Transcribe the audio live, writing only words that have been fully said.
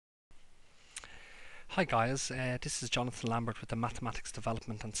Hi guys, this is Jonathan Lambert with the Mathematics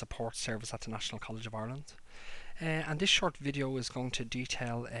Development and Support Service at the National College of Ireland. And this short video is going to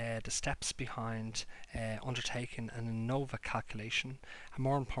detail the steps behind undertaking an ANOVA calculation, and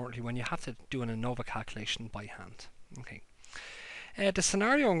more importantly when you have to do an ANOVA calculation by hand. Okay. The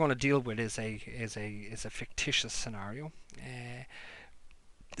scenario I'm going to deal with is a fictitious scenario.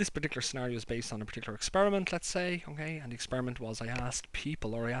 This particular scenario is based on a particular experiment, let's say, okay, and the experiment was I asked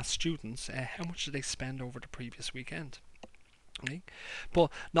students how much did they spend over the previous weekend. Okay. But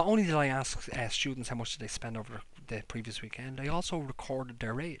not only did I ask students how much did they spend over the previous weekend, I also recorded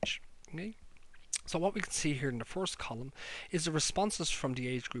their age. Okay. So what we can see here in the first column is the responses from the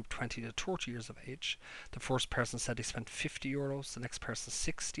age group 20 to 30 years of age. The first person said they spent €50, the next person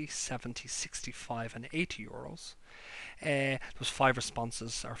 60, 70, 65 and 80 euros. There was 5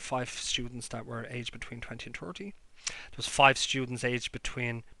 responses, or 5 students that were aged between 20 and 30. There was 5 students aged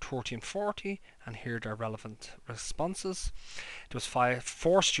between 30 and 40, and here are their relevant responses. There was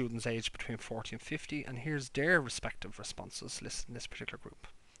 4 students aged between 40 and 50, and here's their respective responses listed in this particular group.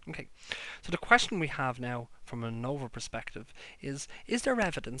 Okay, so the question we have now from an ANOVA perspective is there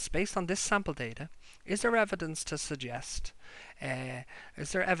evidence, based on this sample data, is there evidence to suggest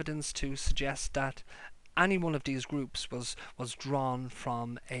that any one of these groups was drawn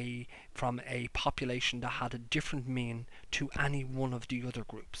from a population that had a different mean to any one of the other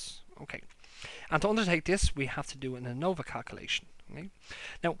groups? Okay, and to undertake this we have to do an ANOVA calculation. Okay.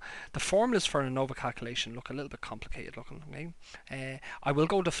 Now, the formulas for an ANOVA calculation look a little bit complicated looking. Okay. I will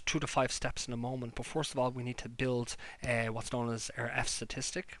go through the 5 steps in a moment, but first of all we need to build what's known as our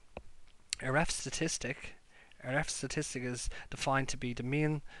f-statistic. Our f-statistic is defined to be the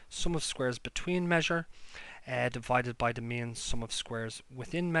mean sum of squares between measure divided by the mean sum of squares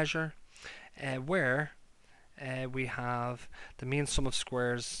within measure, where we have the mean sum of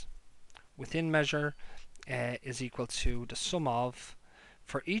squares within measure is equal to the sum of,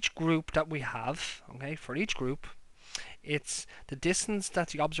 for each group that we have, okay, for each group, it's the distance that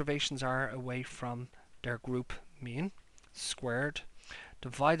the observations are away from their group mean squared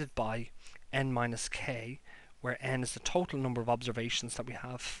divided by n minus k, where n is the total number of observations that we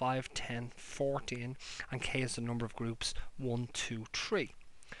have, 5, 10, 14, and k is the number of groups 1, 2, 3.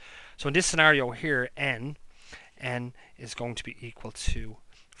 So in this scenario here, n is going to be equal to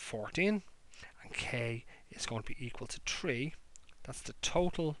 14, and k is going to be equal to 3. That's the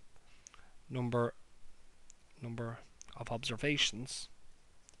total number of observations.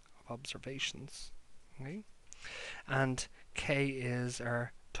 Okay, and k is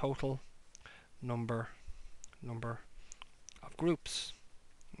our total number of groups.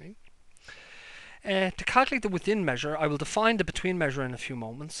 Okay. To calculate the within measure, I will define the between measure in a few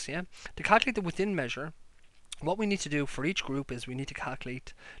moments. Yeah. To calculate the within measure, what we need to do for each group is we need to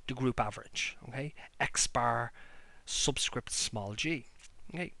calculate the group average. Okay, x bar subscript small g.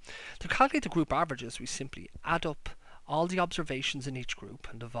 Okay. To calculate the group averages, we simply add up all the observations in each group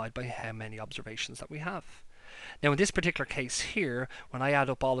and divide by how many observations that we have. Now in this particular case here, when I add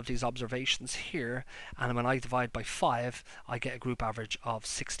up all of these observations here, and when I divide by 5, I get a group average of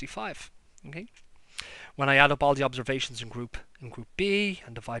 65. Okay. When I add up all the observations in group B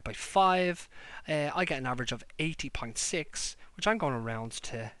and divide by 5, I get an average of 80.6, which I'm going to round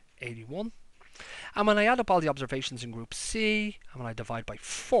to 81. And when I add up all the observations in group C, and when I divide by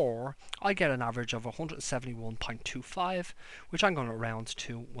 4, I get an average of 171.25, which I'm going to round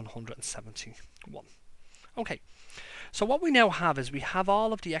to 171. Okay, so what we now have is we have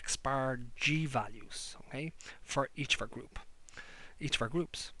all of the x bar g values, okay, for each of our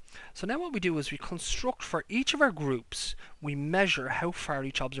groups. So now what we do is we construct for each of our groups, we measure how far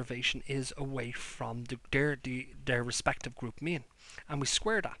each observation is away from their respective group mean, and we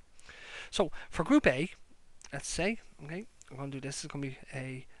square that. So for group A, let's say, okay, I'm going to do this is going to be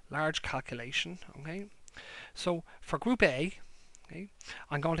a large calculation, okay. So for group A, okay,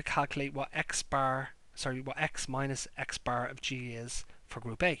 I'm going to calculate what x minus x bar of g is for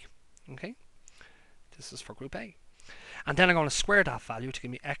group A. Okay, this is for group A. And then I'm going to square that value to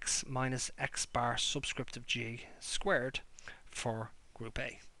give me x minus x bar subscript of g squared for group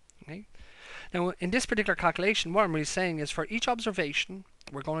A. Okay. Now in this particular calculation, what I'm really saying is for each observation,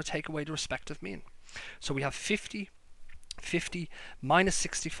 we're going to take away the respective mean. So we have 50 minus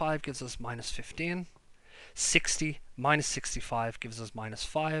 65 gives us minus 15. 60 minus 65 gives us minus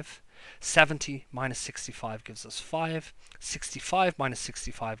 5. 70 minus 65 gives us 5. 65 minus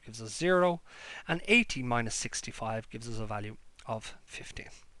 65 gives us 0. And 80 minus 65 gives us a value of 15.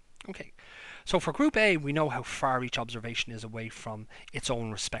 Okay, so for group A, we know how far each observation is away from its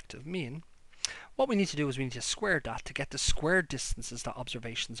own respective mean. What we need to do is we need to square that to get the squared distances that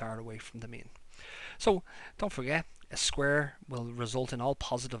observations are away from the mean. So don't forget, a square will result in all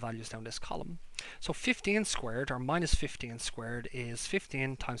positive values down this column. So 15 squared, or minus 15 squared, is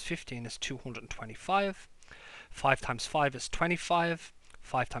 15 times 15 is 225. 5 times 5 is 25.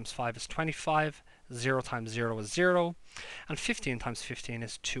 5 times 5 is 25. 0 times 0 is 0. And 15 times 15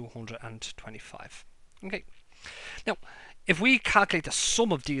 is 225. Okay. Now, if we calculate the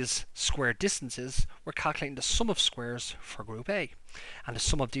sum of these square distances, we're calculating the sum of squares for group A. And the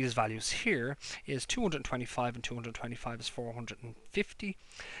sum of these values here is 225, and 225 is 450,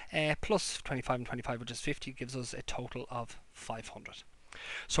 plus 25 and 25, which is 50, gives us a total of 500.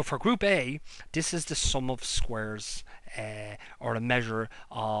 So for group A, this is the sum of squares, or a measure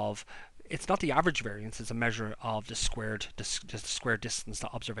of, it's not the average variance, it's a measure of the square distance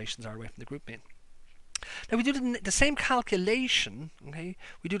that observations are away from the group mean. Now we do the same calculation, okay?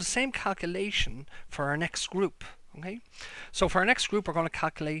 We do the same calculation for our next group, okay? So for our next group, we're going to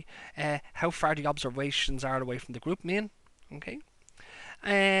calculate how far the observations are away from the group mean, okay?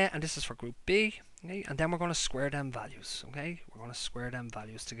 And this is for group B, okay? And then we're going to square them values, okay? We're going to square them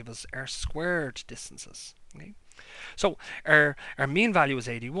values to give us our squared distances, okay? So our mean value is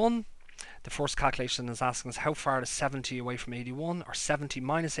 81. The first calculation is asking us how far is 70 away from 81, or 70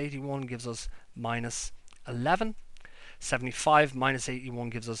 minus 81 gives us minus 11. 75 minus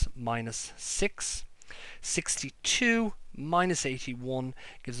 81 gives us minus 6. 62 minus 81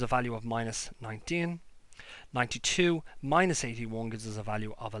 gives us a value of minus 19. 92 minus 81 gives us a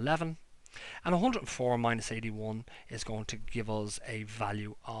value of 11. And 104 minus 81 is going to give us a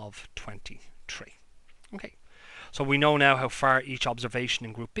value of 23. Okay. So we know now how far each observation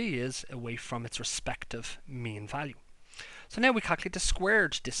in group B is away from its respective mean value. So now we calculate the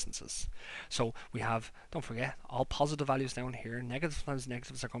squared distances. So we have, don't forget, all positive values down here. Negatives times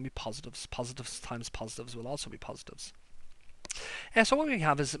negatives are going to be positives. Positives times positives will also be positives. So what we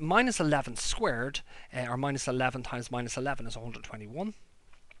have is minus 11 squared, or minus 11 times minus 11 is 121.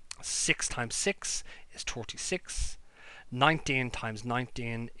 6 times 6 is 36. 19 times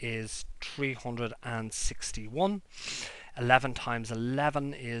 19 is 361. 11 times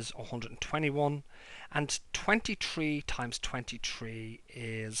 11 is 121. And 23 times 23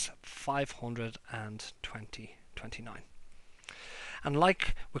 is 529. And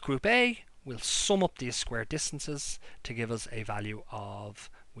like with group A, we'll sum up these square distances to give us a value of,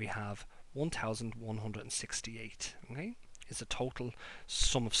 we have 1168. Okay, is a total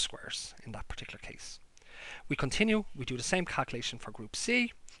sum of squares in that particular case. We continue, we do the same calculation for group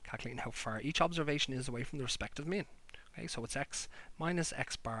C, calculating how far each observation is away from the respective mean. Okay, so it's x minus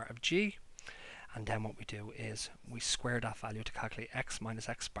x bar of g, and then what we do is we square that value to calculate x minus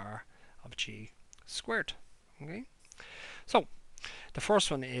x bar of g squared. Okay, so the first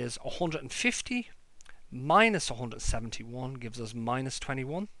one is 150 minus 171 gives us minus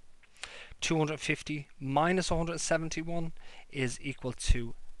 21. 250 minus 171 is equal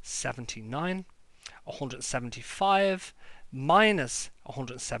to 79. 175 minus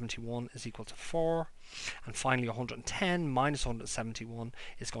 171 is equal to 4. And finally 110 minus 171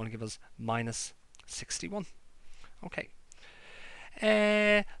 is going to give us minus 61. Okay.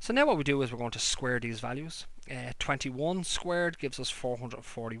 So now what we do is we're going to square these values. 21 squared gives us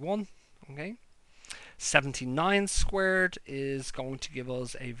 441. Okay. 79 squared is going to give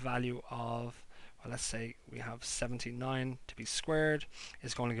us a value of, well, let's say we have 79 to be squared,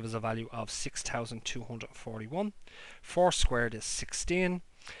 is going to give us a value of 6,241. 4 squared is 16.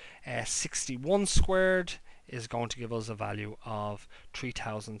 61 squared is going to give us a value of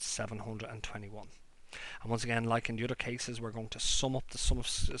 3,721. And once again, like in the other cases, we're going to sum up the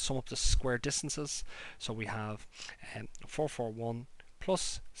square distances. So we have 441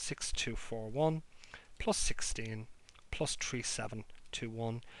 plus 6241 plus 16 plus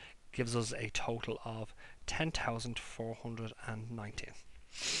 3721 gives us a total of 10,419.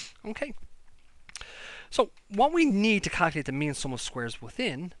 Okay. So what we need to calculate the mean sum of squares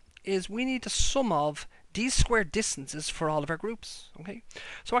within is we need the sum of these square distances for all of our groups. Okay.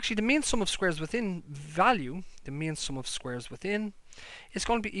 So actually the mean sum of squares within value, the mean sum of squares within, is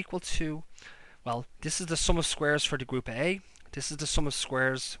going to be equal to, well, this is the sum of squares for the group A. This is the sum of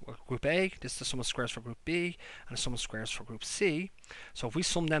squares for group A, this is the sum of squares for group B, and the sum of squares for group C. So if we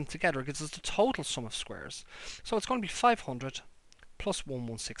sum them together, it gives us the total sum of squares. So it's going to be 500 plus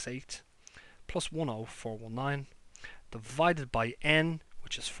 1168 plus 10419 divided by n,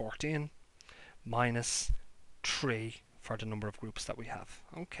 which is 14, minus 3 for the number of groups that we have.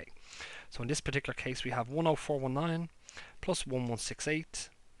 Okay, so in this particular case we have 10419 plus 1168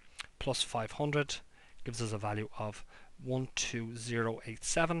 plus 500 gives us a value of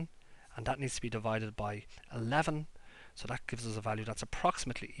 12087, and that needs to be divided by 11. So that gives us a value that's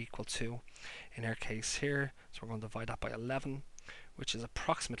approximately equal to, in our case here, so we're going to divide that by 11, which is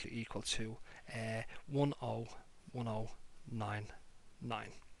approximately equal to 101099.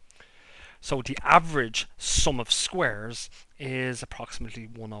 So the average sum of squares is approximately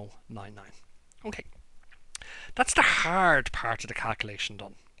 1099. Okay, that's the hard part of the calculation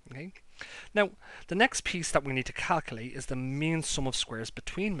done. Okay, now the next piece that we need to calculate is the mean sum of squares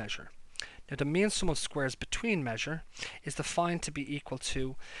between measure. Now the mean sum of squares between measure is defined to be equal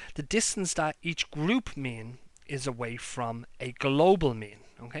to the distance that each group mean is away from a global mean.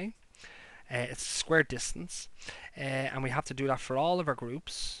 Okay, it's square distance, and we have to do that for all of our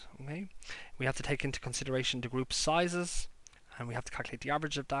groups. Okay, we have to take into consideration the group sizes, and we have to calculate the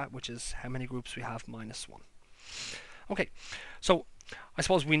average of that, which is how many groups we have minus 1. Okay, so I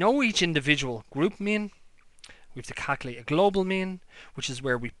suppose we know each individual group mean. We have to calculate a global mean, which is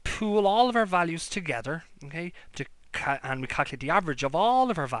where we pool all of our values together, okay, and we calculate the average of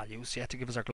all of our values, to give us our